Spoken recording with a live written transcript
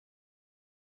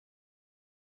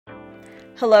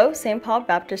Hello, St. Paul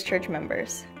Baptist Church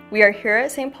members. We are here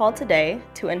at St. Paul today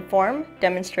to inform,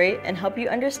 demonstrate, and help you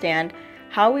understand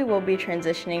how we will be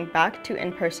transitioning back to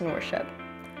in-person worship.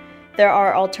 There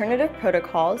are alternative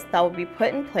protocols that will be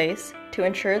put in place to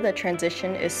ensure the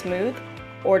transition is smooth,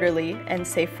 orderly, and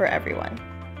safe for everyone.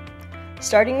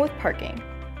 Starting with parking.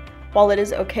 While it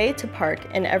is okay to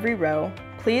park in every row,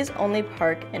 please only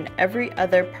park in every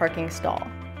other parking stall.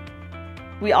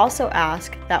 We also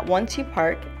ask that once you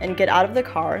park and get out of the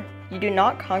car, you do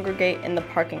not congregate in the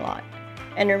parking lot,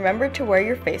 and remember to wear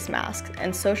your face masks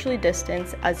and socially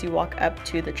distance as you walk up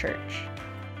to the church.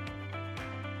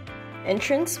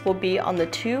 Entrance will be on the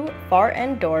two far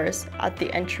end doors at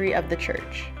the entry of the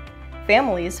church.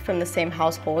 Families from the same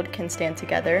household can stand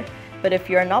together, but if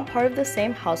you are not part of the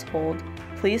same household,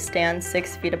 please stand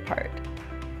 6 feet apart.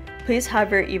 Please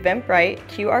have your Eventbrite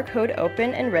QR code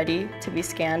open and ready to be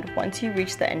scanned once you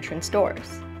reach the entrance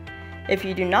doors. If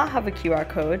you do not have a QR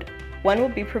code, one will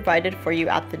be provided for you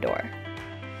at the door.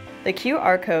 The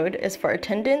QR code is for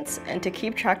attendance and to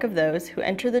keep track of those who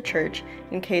enter the church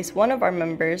in case one of our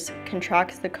members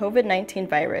contracts the COVID-19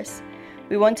 virus.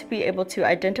 We want to be able to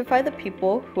identify the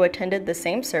people who attended the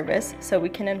same service so we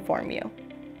can inform you.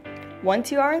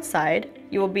 Once you are inside,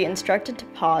 you will be instructed to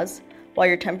pause while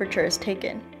your temperature is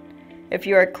taken. If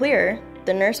you are clear,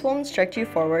 the nurse will instruct you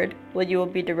forward where you will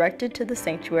be directed to the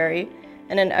sanctuary,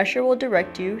 and an usher will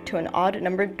direct you to an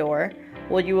odd-numbered door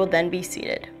where you will then be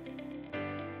seated.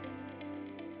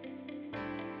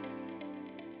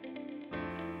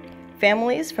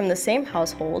 Families from the same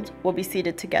household will be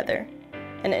seated together,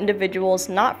 and individuals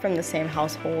not from the same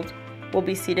household will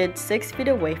be seated 6 feet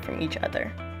away from each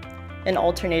other, in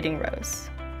alternating rows.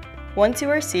 Once you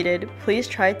are seated, please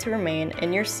try to remain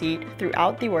in your seat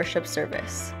throughout the worship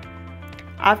service.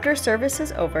 After service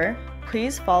is over,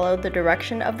 please follow the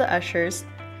direction of the ushers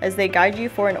as they guide you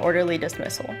for an orderly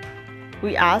dismissal.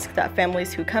 We ask that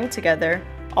families who come together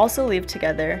also leave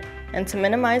together, and to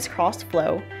minimize cross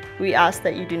flow, we ask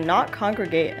that you do not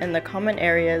congregate in the common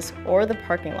areas or the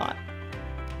parking lot.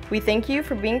 We thank you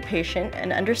for being patient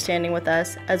and understanding with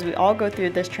us as we all go through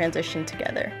this transition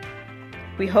together.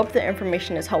 We hope the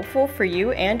information is helpful for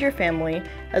you and your family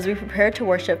as we prepare to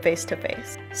worship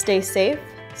face-to-face. Stay safe,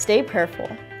 stay prayerful.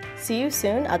 See you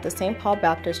soon at the St. Paul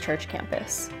Baptist Church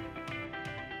campus.